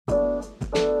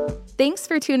Thanks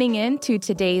for tuning in to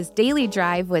today's Daily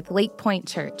Drive with Lakepointe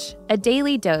Church, a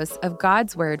daily dose of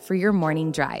God's Word for your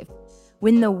morning drive.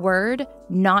 When the Word,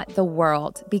 not the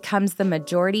world, becomes the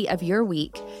majority of your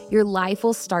week, your life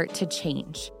will start to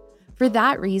change. For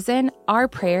that reason, our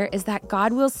prayer is that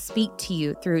God will speak to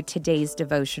you through today's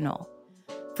devotional.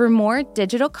 For more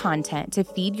digital content to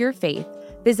feed your faith,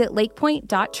 visit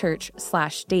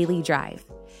lakepointe.church/dailydrive.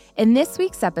 In this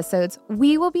week's episodes,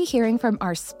 we will be hearing from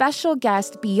our special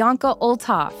guest, Bianca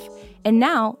Olthoff. And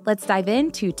now, let's dive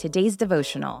into today's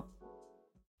devotional.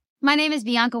 My name is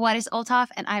Bianca Olthoff,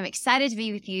 and I'm excited to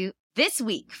be with you this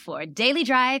week for Daily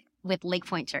Drive with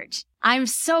Lakepointe Church. I'm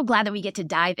so glad that we get to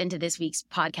dive into this week's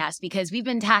podcast because we've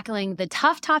been tackling the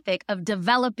tough topic of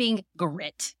developing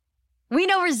grit. We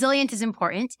know resilience is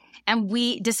important, and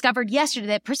we discovered yesterday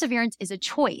that perseverance is a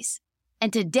choice.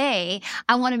 And today,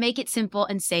 I want to make it simple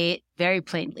and say it very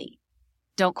plainly.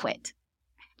 Don't quit.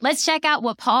 Let's check out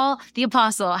what Paul the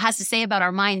Apostle has to say about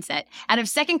our mindset out of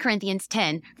 2 Corinthians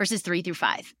 10, verses 3 through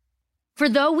 5. For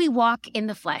though we walk in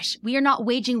the flesh, we are not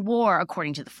waging war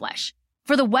according to the flesh.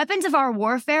 For the weapons of our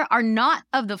warfare are not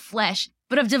of the flesh,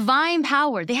 but of divine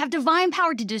power. They have divine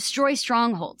power to destroy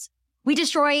strongholds. We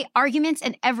destroy arguments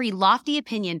and every lofty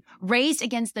opinion raised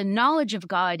against the knowledge of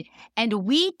God, and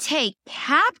we take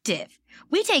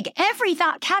every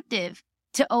thought captive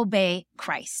to obey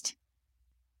Christ.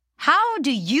 How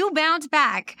do you bounce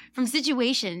back from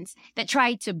situations that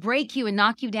try to break you and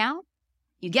knock you down?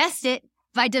 You guessed it,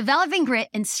 by developing grit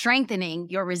and strengthening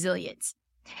your resilience.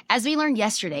 As we learned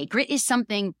yesterday, grit is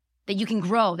something that you can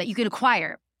grow, that you can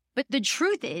acquire. But the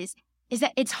truth is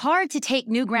that it's hard to take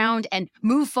new ground and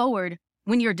move forward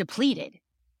when you're depleted.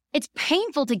 It's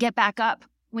painful to get back up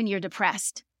when you're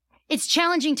depressed. It's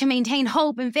challenging to maintain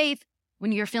hope and faith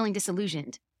when you're feeling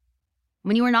disillusioned.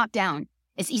 When you are knocked down,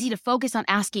 it's easy to focus on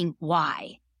asking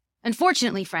why.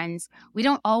 Unfortunately, friends, we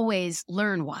don't always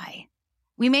learn why.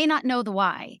 We may not know the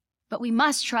why, but we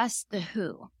must trust the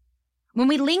who. When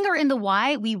we linger in the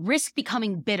why, we risk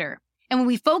becoming bitter. And when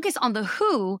we focus on the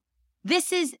who,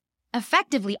 this is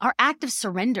effectively our act of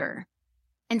surrender.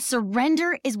 And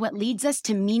surrender is what leads us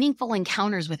to meaningful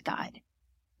encounters with God.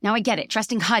 Now, I get it.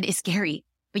 Trusting God is scary,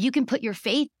 but you can put your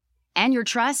faith and your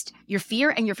trust, your fear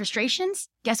and your frustrations,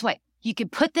 guess what? You can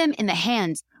put them in the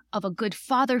hands of a good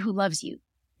Father who loves you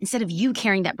instead of you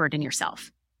carrying that burden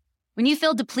yourself. When you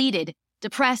feel depleted,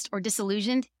 depressed, or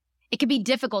disillusioned, it can be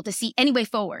difficult to see any way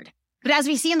forward. But as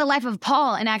we see in the life of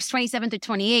Paul in Acts 27 through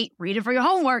 28, read it for your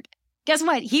homework. Guess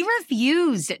what? He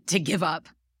refused to give up.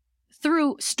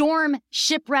 Through storm,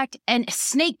 shipwreck, and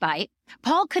snakebite,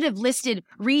 Paul could have listed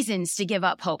reasons to give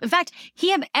up hope. In fact,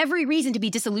 he had every reason to be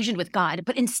disillusioned with God,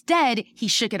 but instead he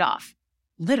shook it off.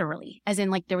 Literally, as in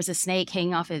like there was a snake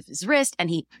hanging off of his wrist and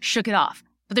he shook it off.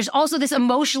 But there's also this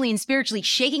emotionally and spiritually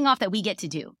shaking off that we get to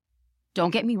do.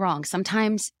 Don't get me wrong.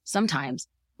 Sometimes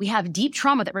we have deep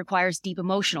trauma that requires deep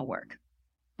emotional work.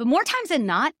 But more times than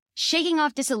not, shaking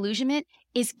off disillusionment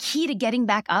is key to getting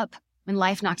back up when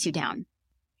life knocks you down.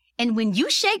 And when you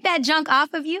shake that junk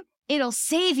off of you, it'll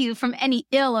save you from any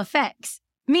ill effects.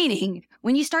 Meaning,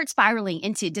 when you start spiraling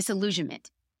into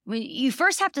disillusionment, when you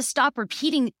first have to stop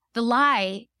repeating the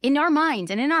lie in our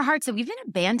minds and in our hearts that we've been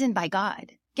abandoned by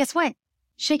God. Guess what?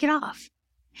 Shake it off.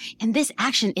 And this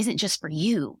action isn't just for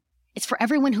you. It's for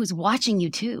everyone who's watching you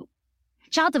too.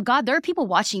 Child of God, there are people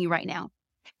watching you right now.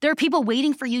 There are people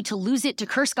waiting for you to lose it, to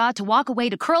curse God, to walk away,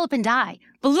 to curl up and die.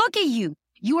 But look at you.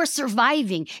 You are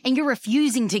surviving and you're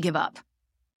refusing to give up.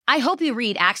 I hope you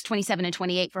read Acts 27 and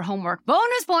 28 for homework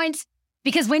bonus points,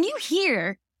 because when you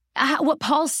hear what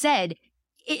Paul said,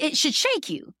 it should shake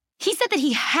you. He said that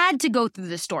he had to go through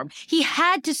the storm. He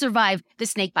had to survive the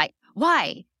snake bite.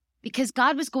 Why? Because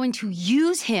God was going to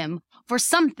use him for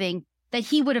something that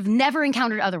he would have never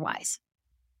encountered otherwise.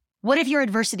 What if your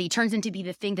adversity turns into be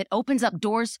the thing that opens up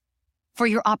doors for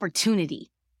your opportunity?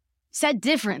 Said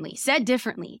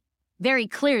differently, very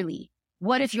clearly,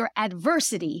 what if your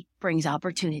adversity brings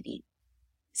opportunity?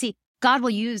 See, God will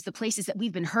use the places that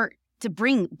we've been hurt to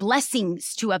bring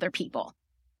blessings to other people.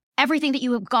 Everything that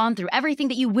you have gone through, everything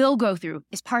that you will go through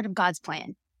is part of God's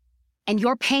plan. And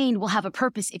your pain will have a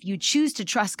purpose if you choose to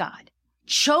trust God.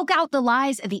 Choke out the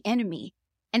lies of the enemy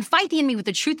and fight the enemy with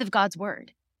the truth of God's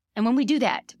word. And when we do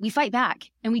that, we fight back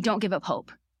and we don't give up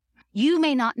hope. You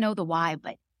may not know the why,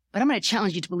 but I'm going to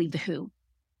challenge you to believe the who.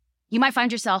 You might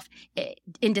find yourself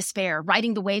in despair,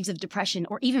 riding the waves of depression,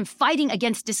 or even fighting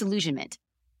against disillusionment.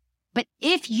 But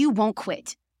if you won't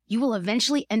quit, you will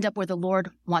eventually end up where the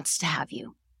Lord wants to have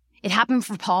you. It happened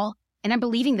for Paul, and I'm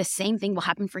believing the same thing will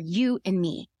happen for you and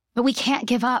me. But we can't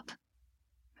give up.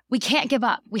 We can't give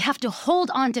up. We have to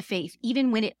hold on to faith,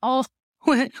 even when it all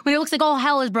when it looks like all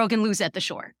hell is broken loose at the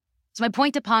shore. So my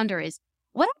point to ponder is,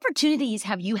 what opportunities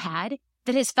have you had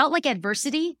that has felt like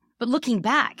adversity, but looking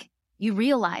back, you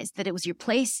realize that it was your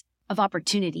place of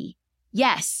opportunity?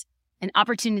 Yes, an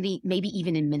opportunity maybe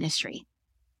even in ministry.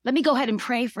 Let me go ahead and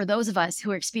pray for those of us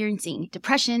who are experiencing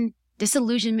depression,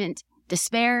 disillusionment,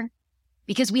 despair,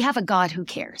 because we have a God who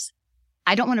cares.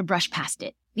 I don't want to brush past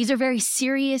it. These are very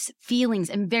serious feelings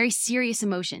and very serious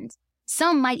emotions.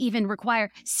 Some might even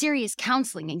require serious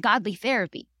counseling and godly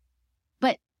therapy.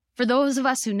 But for those of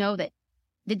us who know that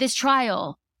this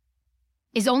trial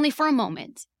is only for a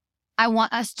moment, I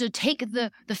want us to take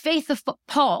the faith of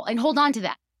Paul and hold on to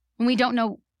that when we don't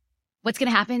know what's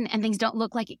going to happen and things don't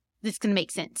look like it's going to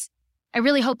make sense. I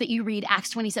really hope that you read Acts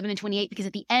 27 and 28, because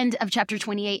at the end of chapter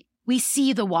 28, we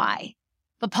see the why.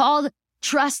 But Paul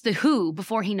trusts the who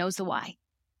before he knows the why.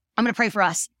 I'm going to pray for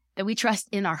us that we trust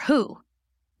in our who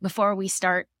before we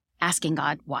start asking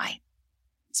God why.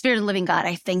 Spirit of the living God,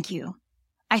 I thank you.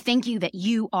 I thank you that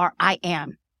you are I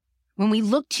am. When we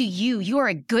look to you, you are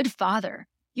a good father.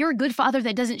 You're a good father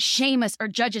that doesn't shame us or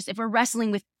judge us if we're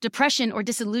wrestling with depression or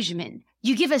disillusionment.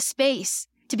 You give us space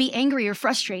to be angry or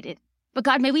frustrated. But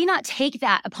God, may we not take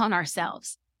that upon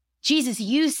ourselves. Jesus,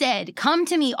 you said, come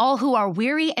to me all who are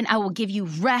weary and I will give you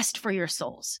rest for your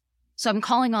souls. So I'm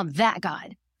calling on that,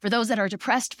 God, for those that are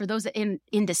depressed, for those that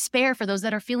in despair, for those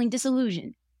that are feeling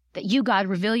disillusioned, that you, God,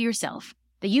 reveal yourself,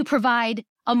 that you provide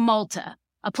a Malta,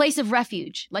 a place of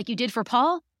refuge like you did for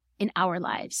Paul in our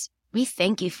lives. We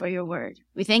thank you for your word.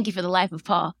 We thank you for the life of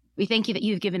Paul. We thank you that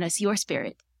you've given us your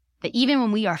spirit, that even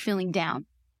when we are feeling down,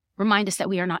 remind us that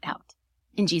we are not out.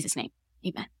 In Jesus' name,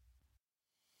 amen.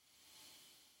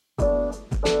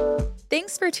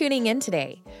 Thanks for tuning in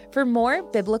today. For more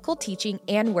biblical teaching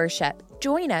and worship,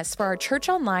 join us for our Church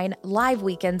Online live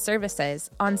weekend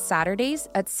services on Saturdays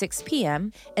at 6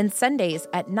 p.m. and Sundays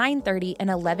at 9:30 and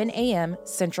 11 a.m.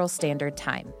 Central Standard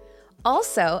Time.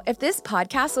 Also, if this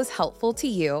podcast was helpful to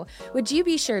you, would you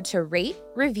be sure to rate,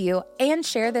 review, and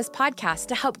share this podcast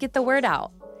to help get the word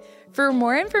out? For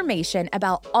more information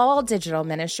about all digital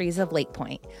ministries of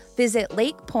Lakepointe, visit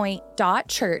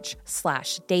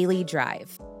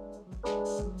lakepointe.church/dailydrive.